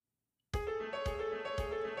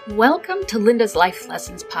Welcome to Linda's Life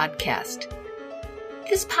Lessons podcast.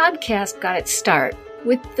 This podcast got its start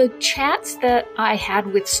with the chats that I had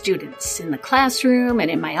with students in the classroom and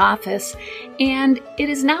in my office, and it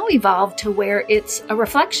has now evolved to where it's a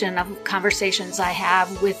reflection of conversations I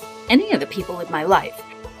have with any of the people in my life.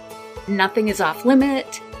 Nothing is off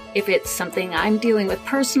limit. If it's something I'm dealing with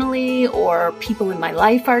personally or people in my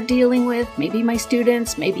life are dealing with, maybe my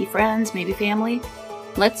students, maybe friends, maybe family,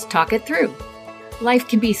 let's talk it through. Life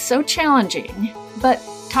can be so challenging, but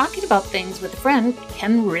talking about things with a friend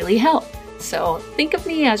can really help. So think of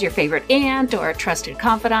me as your favorite aunt or a trusted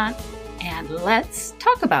confidant, and let's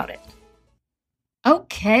talk about it.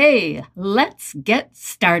 Okay, let's get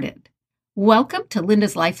started. Welcome to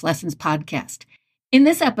Linda's Life Lessons podcast. In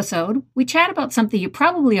this episode, we chat about something you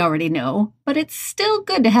probably already know, but it's still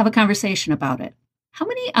good to have a conversation about it. How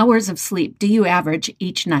many hours of sleep do you average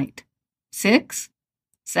each night? 6?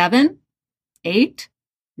 7? 8,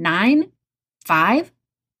 9, 5?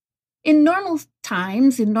 In normal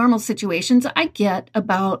times, in normal situations, I get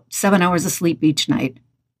about 7 hours of sleep each night.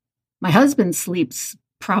 My husband sleeps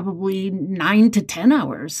probably 9 to 10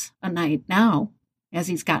 hours a night now. As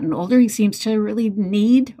he's gotten older, he seems to really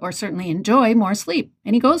need or certainly enjoy more sleep,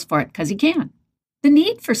 and he goes for it because he can. The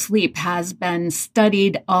need for sleep has been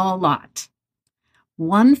studied a lot.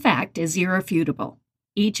 One fact is irrefutable.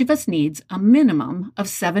 Each of us needs a minimum of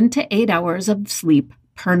 7 to 8 hours of sleep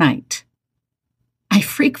per night. I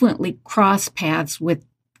frequently cross paths with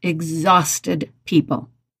exhausted people.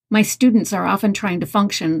 My students are often trying to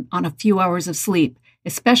function on a few hours of sleep,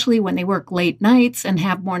 especially when they work late nights and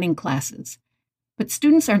have morning classes. But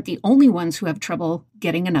students aren't the only ones who have trouble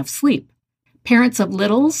getting enough sleep. Parents of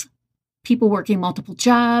littles, people working multiple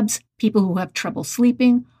jobs, people who have trouble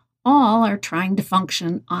sleeping, all are trying to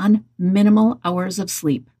function on minimal hours of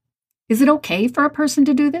sleep. Is it okay for a person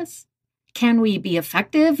to do this? Can we be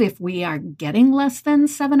effective if we are getting less than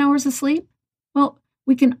 7 hours of sleep? Well,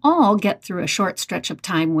 we can all get through a short stretch of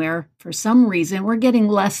time where, for some reason, we're getting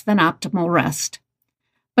less than optimal rest.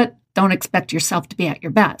 But don't expect yourself to be at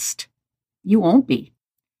your best. You won't be.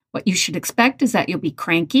 What you should expect is that you'll be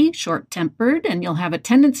cranky, short-tempered, and you'll have a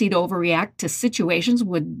tendency to overreact to situations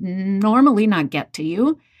would normally not get to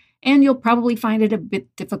you, and you'll probably find it a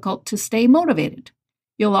bit difficult to stay motivated.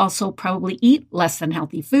 You'll also probably eat less than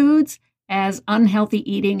healthy foods, as unhealthy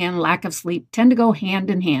eating and lack of sleep tend to go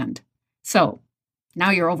hand in hand. So,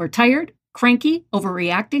 now you're overtired, cranky,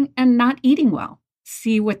 overreacting, and not eating well.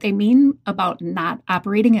 See what they mean about not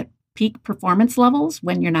operating at peak performance levels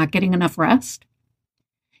when you're not getting enough rest?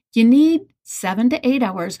 You need 7 to 8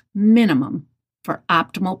 hours minimum for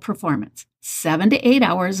optimal performance. 7 to 8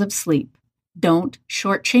 hours of sleep. Don't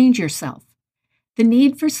shortchange yourself. The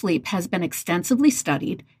need for sleep has been extensively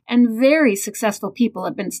studied, and very successful people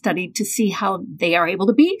have been studied to see how they are able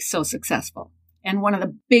to be so successful. And one of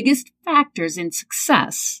the biggest factors in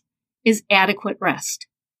success is adequate rest.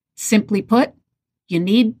 Simply put, you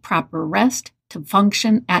need proper rest to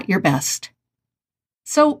function at your best.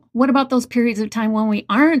 So, what about those periods of time when we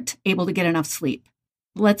aren't able to get enough sleep?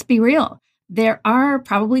 Let's be real. There are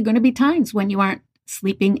probably going to be times when you aren't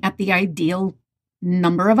sleeping at the ideal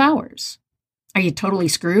number of hours. Are you totally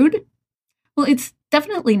screwed? Well, it's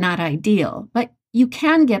definitely not ideal, but you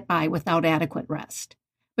can get by without adequate rest.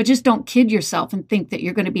 But just don't kid yourself and think that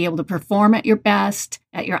you're going to be able to perform at your best,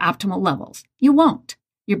 at your optimal levels. You won't.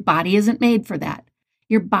 Your body isn't made for that.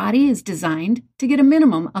 Your body is designed to get a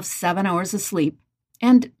minimum of 7 hours of sleep,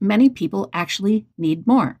 and many people actually need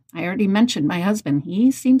more. I already mentioned my husband.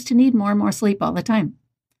 He seems to need more and more sleep all the time.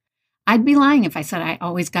 I'd be lying if I said I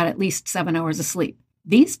always got at least 7 hours of sleep.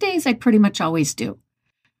 These days, I pretty much always do.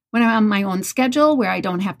 When I'm on my own schedule, where I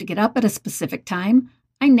don't have to get up at a specific time,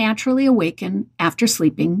 I naturally awaken after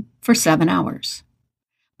sleeping for 7 hours.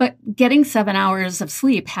 But getting 7 hours of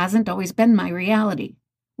sleep hasn't always been my reality.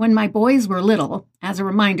 When my boys were little, as a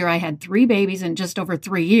reminder, I had 3 babies in just over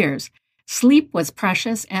 3 years, sleep was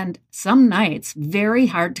precious and some nights very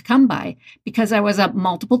hard to come by because I was up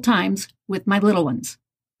multiple times with my little ones.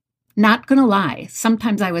 Not gonna lie,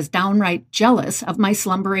 sometimes I was downright jealous of my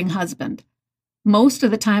slumbering husband. Most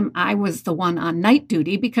of the time, I was the one on night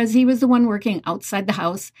duty because he was the one working outside the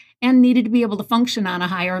house and needed to be able to function on a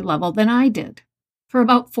higher level than I did. For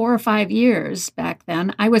about 4 or 5 years back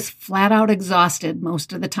then, I was flat out exhausted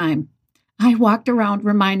most of the time. I walked around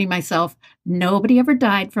reminding myself, nobody ever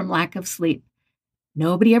died from lack of sleep.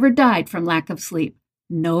 Nobody ever died from lack of sleep.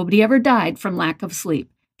 Nobody ever died from lack of sleep.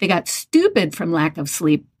 They got stupid from lack of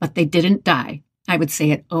sleep, but they didn't die. I would say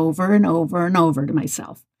it over and over and over to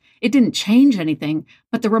myself. It didn't change anything,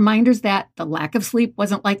 but the reminders that the lack of sleep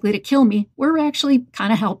wasn't likely to kill me were actually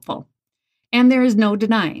kind of helpful. And there is no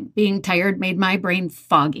denying, being tired made my brain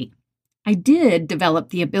foggy. I did develop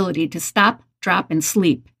the ability to stop, drop, and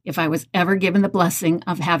sleep if I was ever given the blessing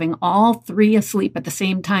of having all three asleep at the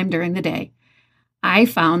same time during the day. I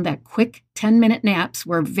found that quick 10-minute naps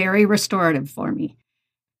were very restorative for me.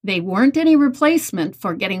 They weren't any replacement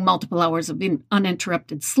for getting multiple hours of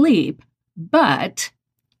uninterrupted sleep, but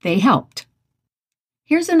they helped.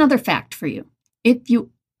 Here's another fact for you. If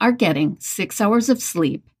you are getting 6 hours of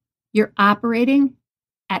sleep, you're operating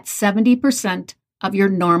at 70% of your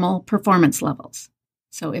normal performance levels.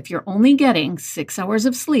 So if you're only getting 6 hours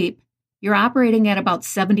of sleep, you're operating at about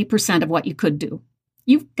 70% of what you could do.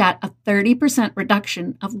 You've got a 30%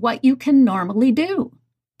 reduction of what you can normally do.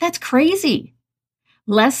 That's crazy.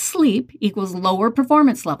 Less sleep equals lower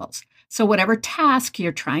performance levels. So whatever task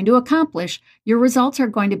you're trying to accomplish, your results are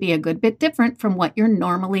going to be a good bit different from what you're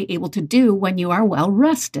normally able to do when you are well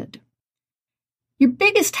rested. Your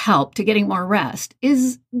biggest help to getting more rest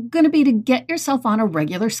is going to be to get yourself on a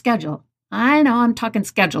regular schedule. I know I'm talking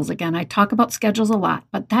schedules again. I talk about schedules a lot,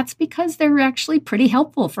 but that's because they're actually pretty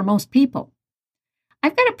helpful for most people.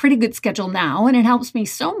 I've got a pretty good schedule now, and it helps me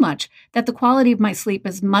so much that the quality of my sleep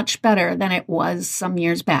is much better than it was some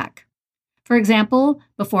years back. For example,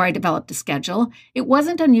 before I developed a schedule, it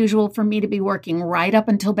wasn't unusual for me to be working right up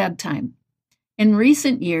until bedtime. In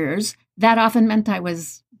recent years, that often meant I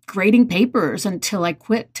was grading papers until I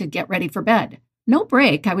quit to get ready for bed. No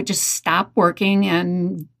break. I would just stop working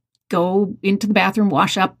and go into the bathroom,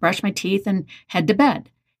 wash up, brush my teeth, and head to bed.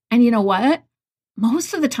 And you know what?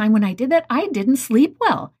 Most of the time when I did that, I didn't sleep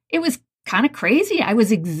well. It was kind of crazy. I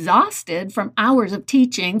was exhausted from hours of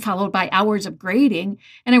teaching, followed by hours of grading,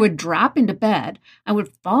 and I would drop into bed. I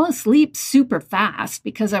would fall asleep super fast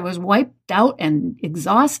because I was wiped out and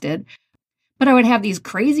exhausted. But I would have these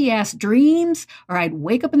crazy-ass dreams, or I'd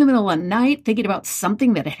wake up in the middle of the night thinking about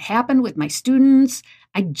something that had happened with my students.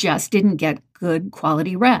 I just didn't get good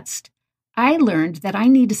quality rest. I learned that I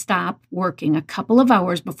need to stop working a couple of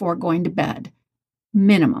hours before going to bed,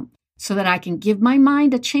 minimum, so that I can give my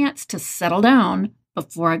mind a chance to settle down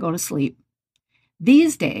before I go to sleep.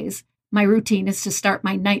 These days, my routine is to start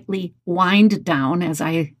my nightly wind down, as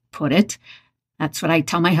I put it. That's what I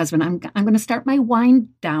tell my husband. I'm going to start my wind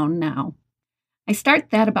down now. I start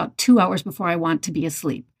that about 2 hours before I want to be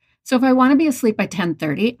asleep. So if I want to be asleep by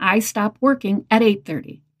 10:30, I stop working at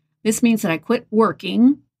 8:30. This means that I quit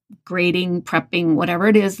working, grading, prepping, whatever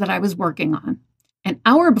it is that I was working on. An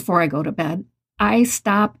hour before I go to bed, I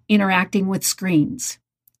stop interacting with screens.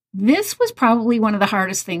 This was probably one of the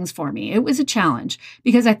hardest things for me. It was a challenge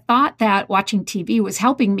because I thought that watching TV was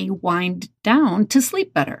helping me wind down to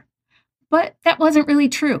sleep better. But that wasn't really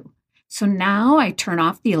true. So now I turn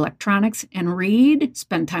off the electronics and read,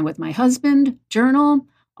 spend time with my husband, journal,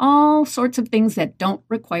 all sorts of things that don't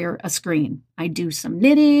require a screen. I do some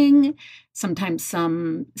knitting, sometimes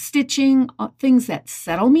some stitching, things that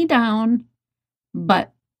settle me down,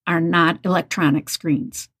 but are not electronic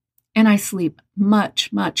screens. And I sleep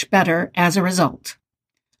much, much better as a result.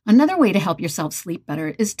 Another way to help yourself sleep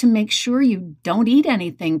better is to make sure you don't eat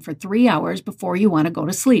anything for 3 hours before you want to go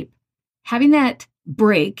to sleep. Having that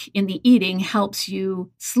break in the eating helps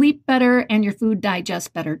you sleep better and your food digests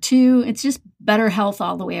better too. It's just better health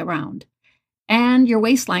all the way around. And your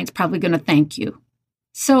waistline's probably going to thank you.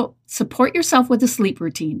 So support yourself with a sleep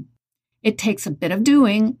routine. It takes a bit of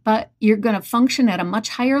doing, but you're going to function at a much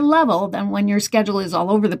higher level than when your schedule is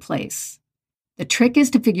all over the place. The trick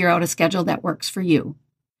is to figure out a schedule that works for you.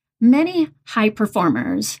 Many high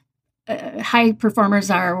performers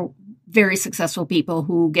are very successful people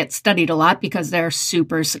who get studied a lot because they're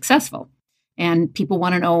super successful and people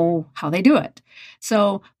want to know how they do it.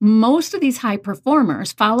 So most of these high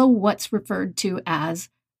performers follow what's referred to as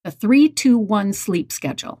the 3-2-1 sleep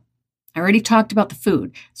schedule. I already talked about the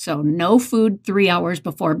food. So no food 3 hours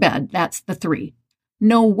before bed. That's the 3.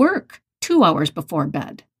 No work 2 hours before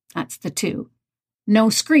bed. That's the 2. No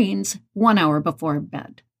screens 1 hour before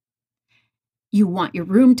bed. You want your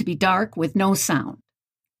room to be dark with no sound.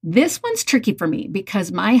 This one's tricky for me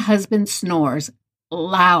because my husband snores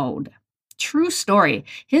loud. True story.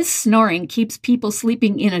 His snoring keeps people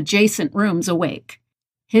sleeping in adjacent rooms awake.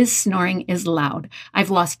 His snoring is loud. I've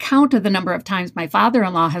lost count of the number of times my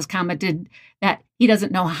father-in-law has commented that he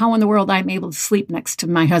doesn't know how in the world I'm able to sleep next to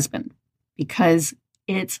my husband because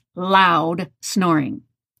it's loud snoring.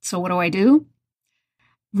 So what do?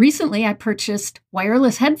 Recently, I purchased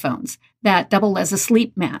wireless headphones that double as a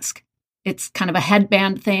sleep mask. It's kind of a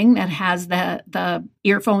headband thing that has the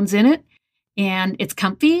earphones in it, and it's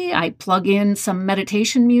comfy. I plug in some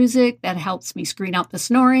meditation music that helps me screen out the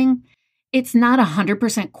snoring. It's not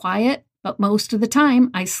 100% quiet, but most of the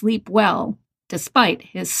time I sleep well, despite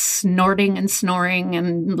his snorting and snoring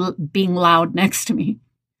and being loud next to me.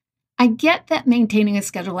 I get that maintaining a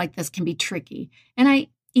schedule like this can be tricky, and I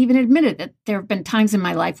even admitted that there have been times in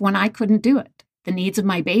my life when I couldn't do it. The needs of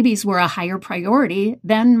my babies were a higher priority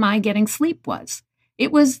than my getting sleep was.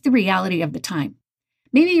 It was the reality of the time.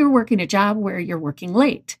 Maybe you're working a job where you're working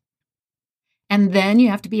late, and then you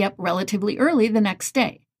have to be up relatively early the next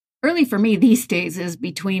day. Early for me these days is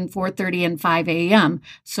between 4:30 and 5 a.m.,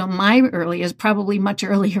 so my early is probably much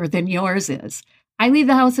earlier than yours is. I leave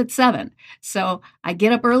the house at 7, so I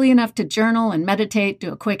get up early enough to journal and meditate,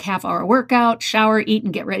 do a quick half-hour workout, shower, eat,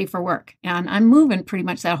 and get ready for work. And I'm moving pretty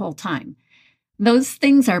much that whole time. Those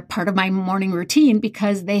things are part of my morning routine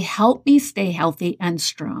because they help me stay healthy and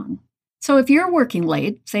strong. So if you're working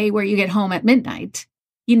late, say where you get home at midnight,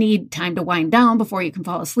 you need time to wind down before you can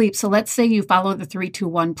fall asleep. So let's say you follow the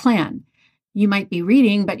 3-2-1 plan. You might be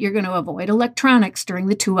reading, but you're going to avoid electronics during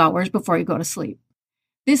the 2 hours before you go to sleep.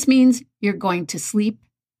 This means you're going to sleep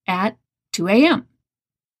at 2 a.m.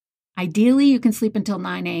 Ideally, you can sleep until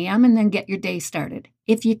 9 a.m. and then get your day started.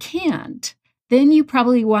 If you can't, then you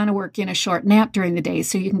probably want to work in a short nap during the day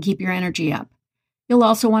so you can keep your energy up. You'll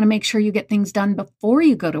also want to make sure you get things done before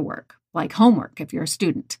you go to work, like homework if you're a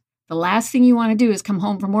student. The last thing you want to do is come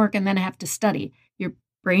home from work and then have to study. Your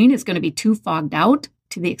brain is going to be too fogged out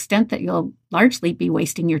to the extent that you'll largely be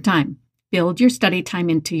wasting your time. Build your study time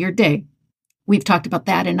into your day. We've talked about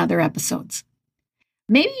that in other episodes.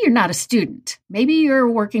 Maybe you're not a student. Maybe you're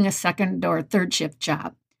working a second or third shift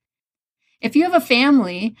job. If you have a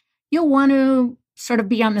family, you'll want to sort of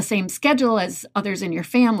be on the same schedule as others in your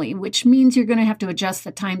family, which means you're going to have to adjust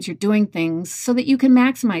the times you're doing things so that you can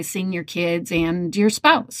maximize seeing your kids and your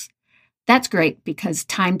spouse. That's great because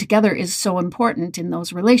time together is so important in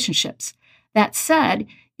those relationships. That said,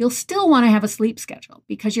 you'll still want to have a sleep schedule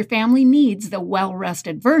because your family needs the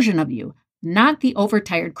well-rested version of you, not the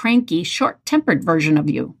overtired, cranky, short-tempered version of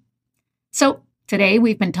you. So today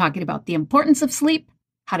we've been talking about the importance of sleep,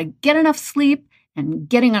 how to get enough sleep, and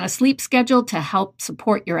getting on a sleep schedule to help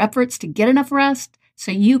support your efforts to get enough rest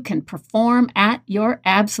so you can perform at your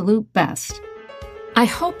absolute best. I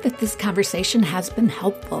hope that this conversation has been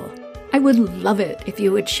helpful. I would love it if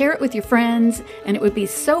you would share it with your friends, and it would be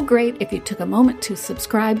so great if you took a moment to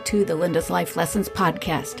subscribe to the Linda's Life Lessons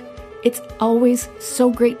podcast. It's always so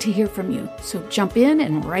great to hear from you, so jump in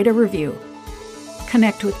and write a review.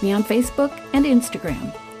 Connect with me on Facebook and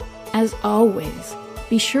Instagram. As always,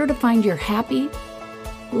 be sure to find your happy,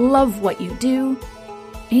 love what you do,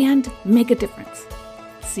 and make a difference.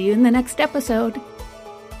 See you in the next episode.